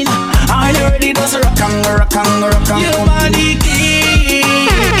come in. Oh, you ready to rock and come in. Your body clean,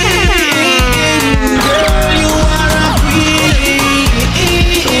 girl, you are a queen.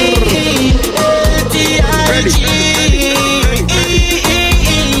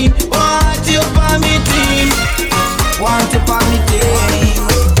 Want you for me team. Want you for me team.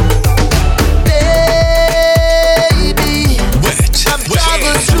 Baby, I've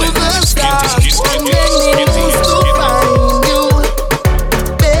traveled through the stars. One many moons to find you.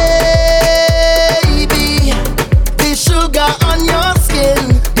 Baby, this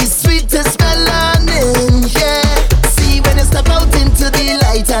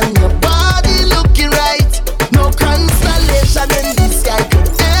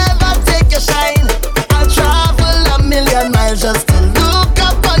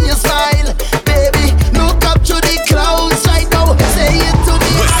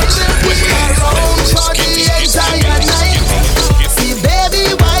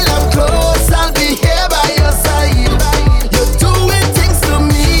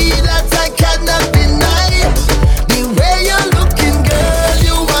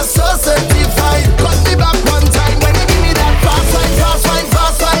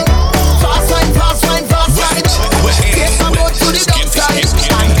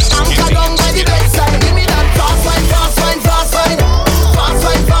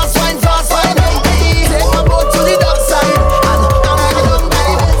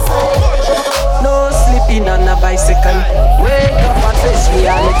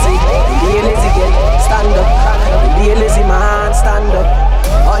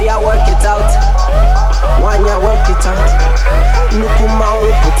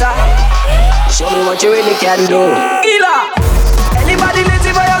me what you really can do. Killer. Anybody lazy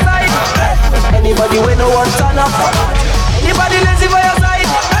for your side? Anybody with no one turn up? Anybody lazy for your side?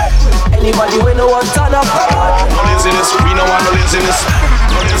 Anybody with no one turn up? No laziness, we no want no laziness.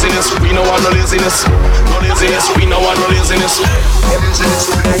 No laziness, we no want no laziness. No laziness, we no want no laziness.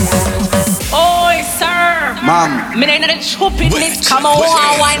 Oi, sir. Mom. Me ain't the stupidness. Come on,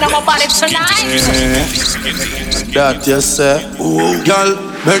 wine on my body tonight. That yes, sir. Girl,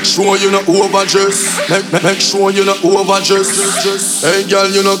 make sure you not overdress. Make sure you not overdress. Hey, girl,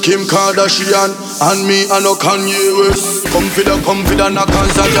 you know Kim Kardashian and me, I know Kanye West. Come for the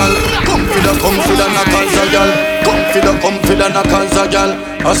nakanza, girl. Come for the nakanza, girl. Come for the nakanza, girl.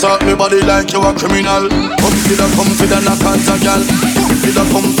 Assault me body like you a criminal. Come for the nakanza, girl.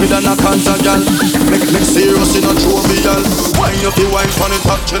 Come for the nakanza, girl. Make serious in a jovial. Wine up the wine for the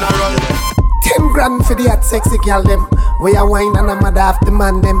top general. 10 grand for the hot sexy girl them. Where you wine and a mother have to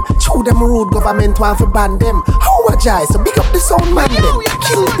man them. Chew them rude government want to ban them. How a jai, so big up the sound man them.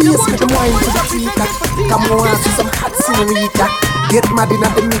 Kill bass with them wine to the tweeter. Come on, see some hot senorita. Get mad in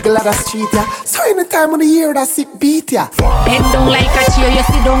at the middle of the street, yeah. So anytime on the year that sick beat, yeah. Bend down like a chair, you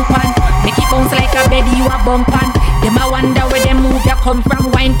sit down pan. Make it bounce like a bed, you a bump pan. Them a wonder where them move, you come from.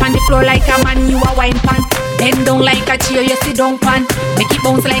 Wine pan the floor like a man, you a wine pan. Bend down like a chair, you sit down pan. Make it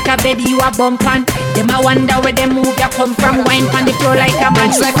bounce like a bed, you a bump pan. Them a wonder where them move, you come from. Wine pan the floor like a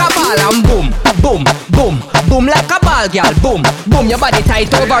man. Bounce like a ball and boom, boom, boom, boom like a ball, girl. Boom, boom, your body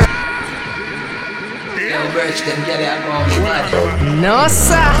tight over. No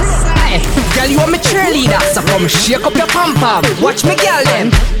sir, hey, girl you want me cheerleader, so come shake up your pom pom. Watch me girl then,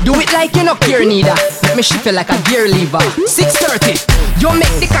 do it like you no care neither. Let me shift it like a gear lever. 6:30, you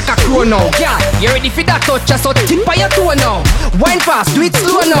make the caca crow now, girl. You ready for that touch? So tip on your toe now. Wine fast, do it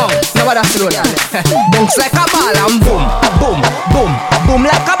slow now. Now what slow down? Bounce like a ball and boom, boom, boom, boom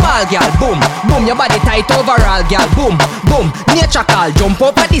like a ball, girl. Boom, boom, your body tight overall, girl. Boom, boom, nature call. Jump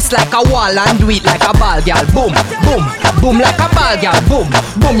over this like a wall and do it like a ball, girl. Boom, boom, boom like a ball, girl. Boom,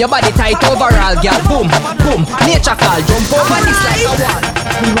 boom, your body tight overall, girl. Boom, boom, nature call. Jump over this like a wall.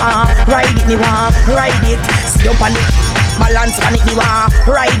 Me want ride it, me want ride it. Sit up on it, balance on it, me want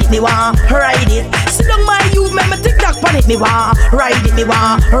ride it, me want ride it. Sit down my youth, me take that on it, me want ride it, me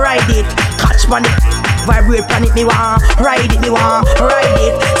want ride it. Catch on it, vibrate on it, me want ride it, me want ride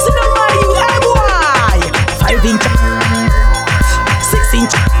it. Sit down my youth, hey boy. 5 inch, 6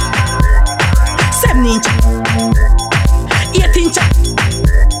 inch, 7 inch, 8 inch.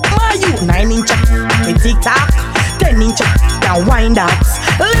 My youth, 9 inch. Me tick tock, 10 inch. Can wind that,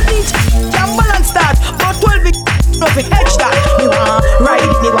 11 inch. Can balance that, but 12 inch. No fi hedge that. Me want ride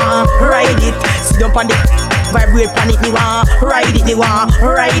it, me want ride it. Sit down on it, vibrate on it. Me want ride it, me want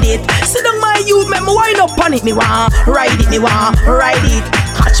ride it. Sit down my youth, me wind up on it. Me want ride it, me want ride it.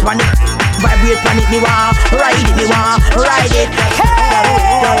 Catch on it, vibrate on it. Me want ride it, me want ride it.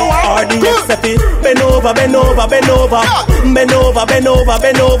 Hey, RDX happy. Bend over, bend over, bend over. Bend over, bend over,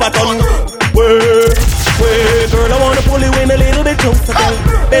 bend over. Turn. Way, girl, I wanna pull you in a little bit closer, girl.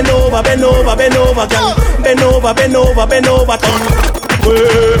 Bend over, bend over, bend over, girl. Bend over, bend over, bend over, turn. Way,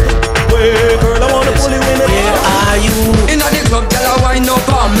 girl, I wanna pull you in a little. Are you inna the club, girl, a wine up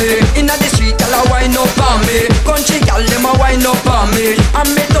on me. Inna the street, girl, a wine up on me. Country girl, them a wine up on me. And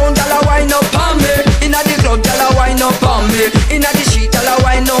me down, girl, a wine up on me. Inna the club, girl, a wine up on me. Inna the street, girl, a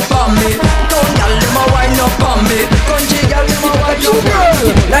wine up on me. Down, girl, them a wine up on me. Country girl, them a wine up on me.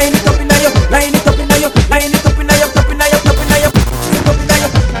 Line it up inna you, line it up inna you, line it up inna you, up inna you, up inna you, up inna you, up inna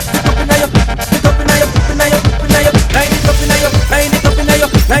you, up inna you, up inna you, up inna you, line it up inna you, line it up inna you,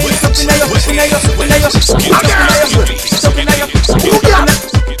 line it up inna you, inna you, inna you, up inna you, up inna you.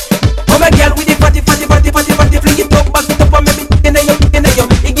 Come a girl with the fatty, fatty, fatty, fatty, fatty, fling it up, back it up, and maybe inna you,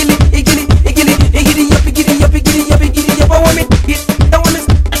 iggily, iggily, iggily, iggily up, iggily up, iggily up, iggily up. I want me, hit, I want me,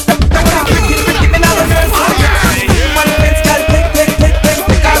 I want me, hit me now, girl.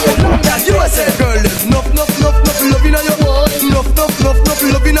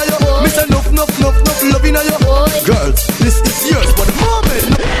 Girl, this is yours for the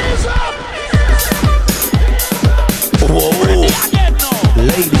moment. Whoa,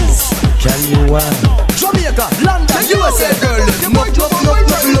 ladies, can you wine? Jamaica, London, USA, girl, enough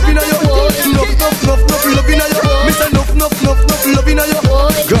love in your enough love in your Mr. enough love in your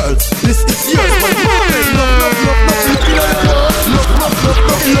girls, this is yours for the moment. Enough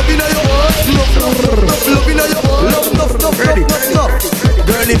love in your love in your love.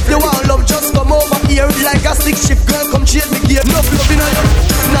 Girl, if you want love, just come over here like a stick shift. Girl, come chase me here. Enough love in your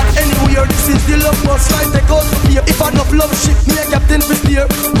not anywhere. This is the love must fight. Take out the fear. If enough love shift, me a captain for steer.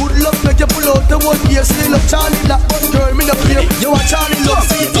 Good love make you pull out the one here. Still love Charlie, that one girl, me no fear. You want Charlie love,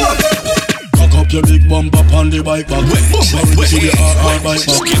 see it. Cock up your on the bike back. Bumper see the hard bike back.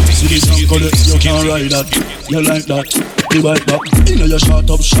 See the junk on it, you can't ride that. You like that? The bike back. Inna your short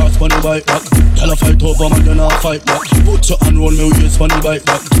up shots on the bike back. Y'all fight over man, you not fight back. Put your hand round me waist on the bike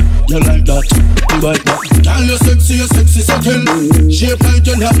back. You like that? The bike back. Girl, you sexy second. Shape like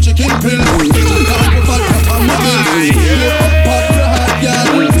you have chicken pill. You can't provide that on my bill. You up on your heart,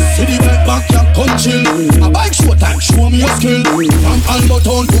 girl. See the bike back, you come chill. A bike show time, show me your skill. From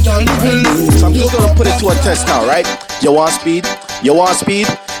Alberton to Johnny Hill. So I'm just gonna put it to a test now, right? You want speed? You want speed?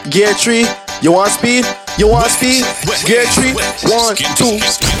 Gear 3. You want speed? You want speed? Gear 3. 1, 2.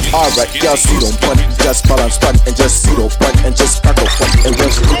 Alright, y'all see them punt, just balance punt, and just see them punt, and just crack up punt, and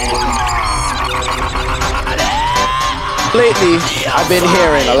just. Lately, I've been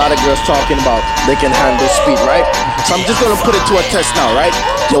hearing a lot of girls talking about they can handle speed, right? So I'm just gonna put it to a test now, right?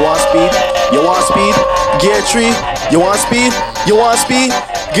 You want speed? You want speed? Gear 3. You want speed? You want speed?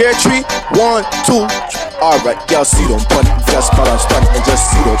 Gear 3. 1, 2. Alright, y'all see them punt, just balance punt, and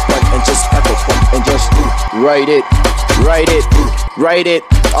just see them punt, and just crack up punt, and just ride it, ride it, ride it.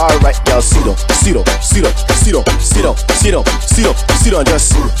 Alright, y'all see them, see them, see them, see them, see them, see them, see them, see them,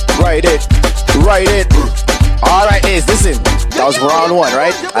 just ride it, ride it. Alright, listen, that was round 1,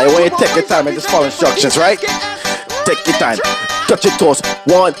 right? I want you to take your time and just follow instructions, right? Take your time, touch your toes,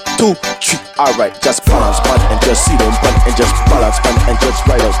 1, 2, 3. Alright, just balance punt and just see them punt and just balance punt and just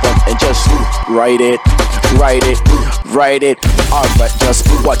ride up punt and just ride it, ride it, ride it. Alright, just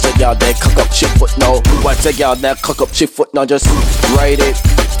watch a girl there cock up shift foot now. Watch a girl there cock up shift foot now. Just ride it,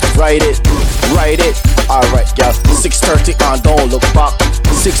 ride it, ride it. Alright, girl, 6:30 and don't look back.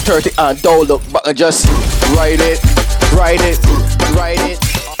 6:30 and don't look back and just ride it, ride it, ride it.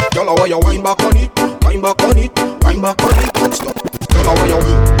 Girl, how you wind back on it, wind back on it, wind back on it. Stop. Girl, how you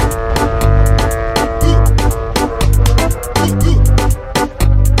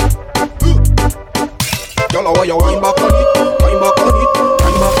Girl, how you wind back on it, wind back on it,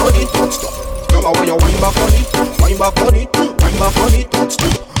 wind back on it. Stop. Girl, how you wind back on it, wind back on it, wind back on it.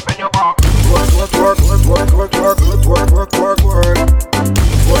 Stop. And your back. Work, work, work, work, work, work, work, work, work, work, work.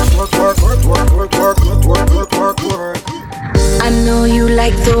 Work, work, work, work, work, work, work, work, work, work, work. I know you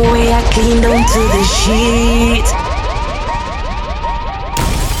like the way I cleaned onto the sheet.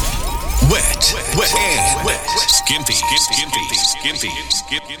 Wet. Skimpy.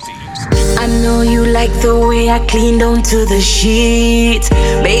 I know you like the way I cleaned onto the sheet.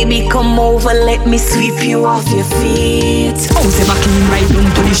 Baby, come over, let me sweep you off your feet. House ever clean right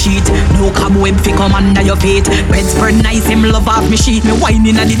down to the sheet. No cobweb fi come under your feet. Bed spread nice, him love off me sheet. Me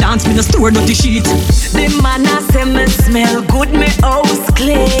whining at the dance, me no store dirty sheet. The man a say me smell good, me house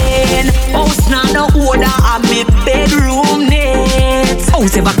clean. House now no order, and me bedroom neat.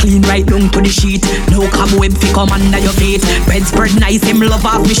 House ever clean right down to the sheet. No cobweb fi come under your feet. Bed spread nice, him love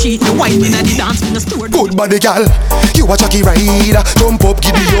off me sheet. Me whining at the dance, me no store. Good body gal, you a jockey rider. Jump up,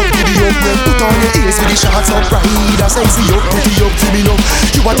 giddy up, then put on your heels with the shots up rider. Sexy up, pretty up, feeling up.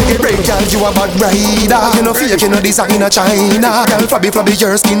 You a take a break, gal, you a bad rider. You no fake, you no designer China. Gal, flabby,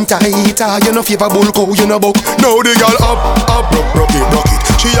 your skin tighter. You no favor bull cow, you no buck. Now the gal up, broke it.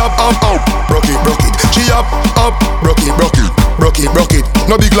 She up, broke it. She up, broke it.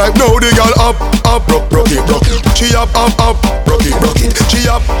 No big life, now the gal up, broke it. She up, broke it. She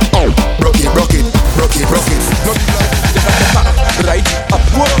up, broke it. No big life. Right up,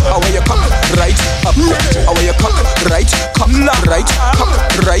 how you come? Right up, how you come? Right, come right, come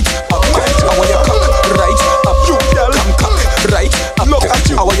right up, how you come? Right up, come cock, right up,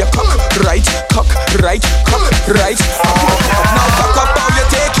 how you come? Right, cock, right, come right up. Now cock up how you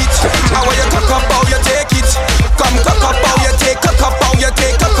take it, how you cock up how you take it. Come cock up how you take, cock up how you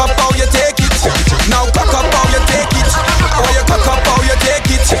take, cock up how you take it. Now cock up how you take it, how you cock up how you take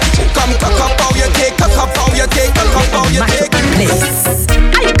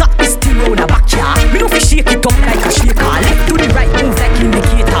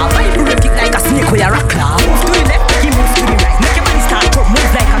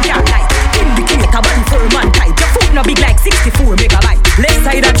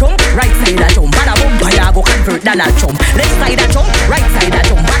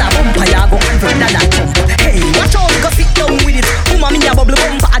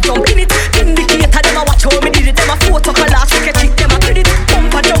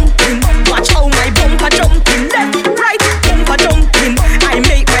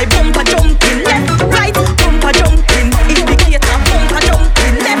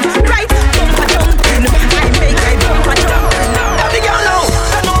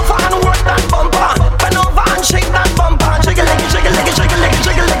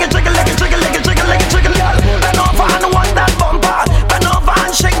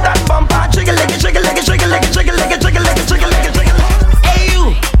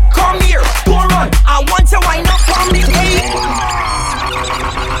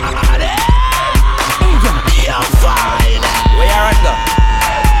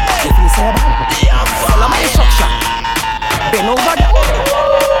bend over that.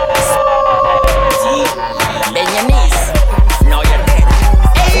 Bend your knees. Now you're dead.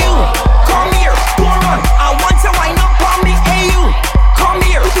 Hey you, come here, go run. I want to wind up on me. Hey you, come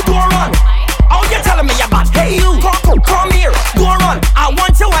here, go run. Oh, you're telling me about. Hey you, come here, go run. I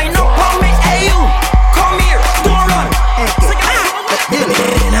want to wind up on me. Hey you, come here, go run.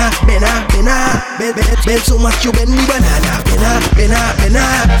 Bend so much you bend the banana. Bena.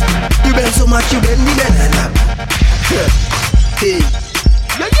 You bend so much you bend the banana. Hey. Yo,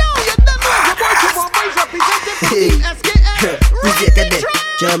 you done know the boy from boys representing for Team SKS. We get that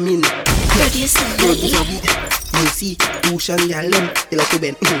Jamin. Producer. You see, Ocean Yalem, you like to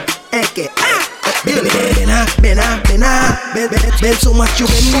bend. Okay. Bend so much you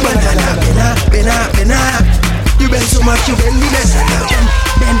bend the banana. Bena. You bend so much you bend the banana.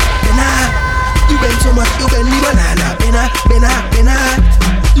 Bena. You bend so much you bend the banana. Bena.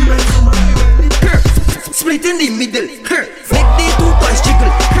 You bend so much you bend the. Split in the middle. Make the 2 points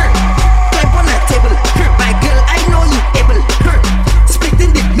jiggle. Climb on that table. My girl, I know you able. Split in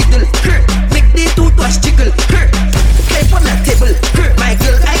the middle. Make the 2 points jiggle. Climb on that table. My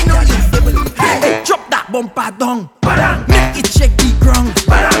girl, I know you able. Drop that bumper down. Make it check the ground.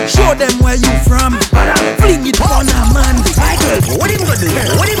 Show them where you from. Fling it on a man. My girl, what him gonna do?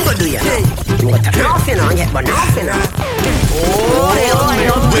 What him gonna do? Nothing on yet, but nothing on.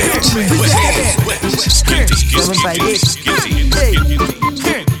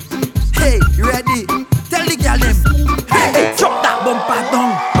 Hey, you ready? Tell the girl them. Hey, drop that bumper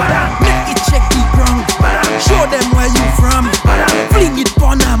down. Make it check the ground. Show them where you from. Fling it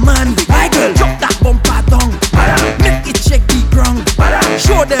on a man. My girl, drop that bumper down. Make it check the ground.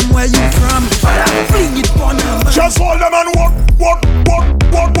 Show them where you from. Fling it on a man. Just hold them and walk.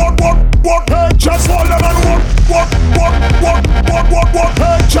 Hey, just hold them and walk. Hey,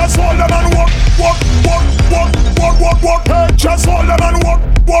 just hold them and walk. Hey, just hold them and walk.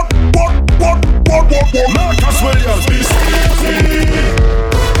 Marcus Williams, be easy.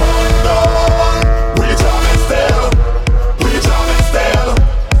 We jamming still.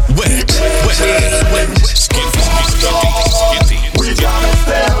 Wet. Skimpy. We jamming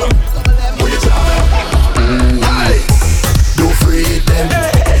still. Do free them,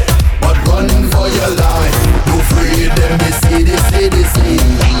 but run for your life. Do free them, they see.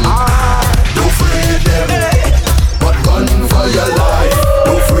 Do free them, but run for your life.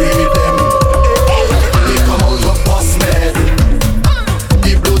 Do free them. They come out of boss man.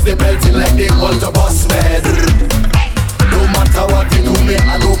 The blues they belting like they want a boss man. No matter what they do, me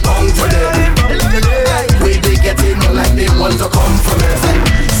I go come for them. Way they get in like they want to come for them.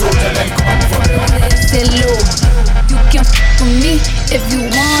 So tell them come for them. Say low, you can f with me if you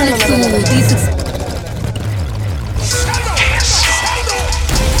wanted to. These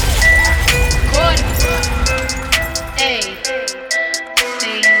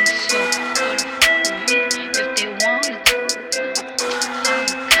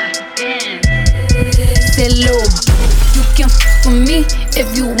low, you can f with me if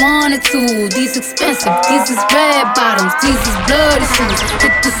you wanted to. These expensive, these is red bottoms, these is bloody shoes.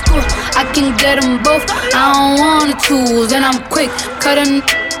 Hit the school, I can get them both. I don't wanna choose, and I'm quick cutting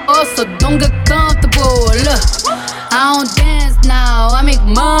off, so don't get comfortable. Look, I don't dance now, I make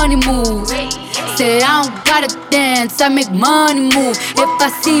money move. Say I don't gotta dance, I make money move. If I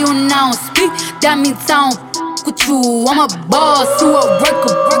see you now speak, that means I don't with you. I'm a boss, you a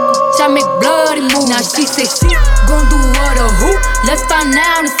worker. I make bloody moves. Now she say she gon' do what or who? Let's find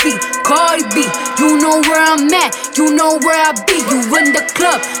out and see. Cardi B, you know where I'm at, you know where I be. You in the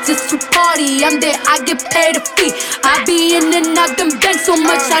club just to party. I'm there, I get paid a fee. I be in and out them banks so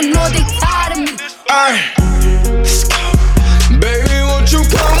much, I know they tired of me. Baby, won't you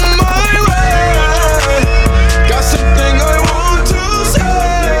come my way? Got something I want to say.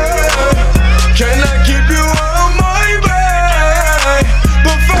 Can I keep you on my way?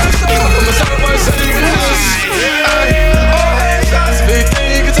 But first I'ma start by saying this. Oh hey, that's big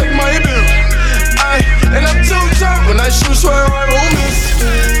thing, you can take my bill. And I'm too tough when I shoot, swear I won't miss.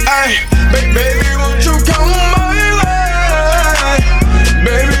 Baby, won't you come my way?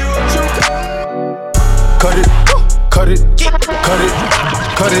 Baby, won't you come? Cut it.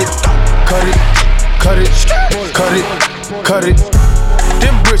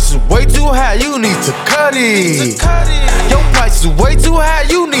 Them bricks is way too high, you need to cut it. Your price is way too high,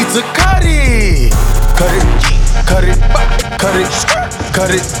 you need to cut it.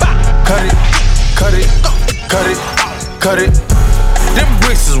 Cut it. Them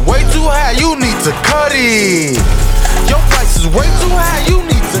bricks is way too high, you need to cut it.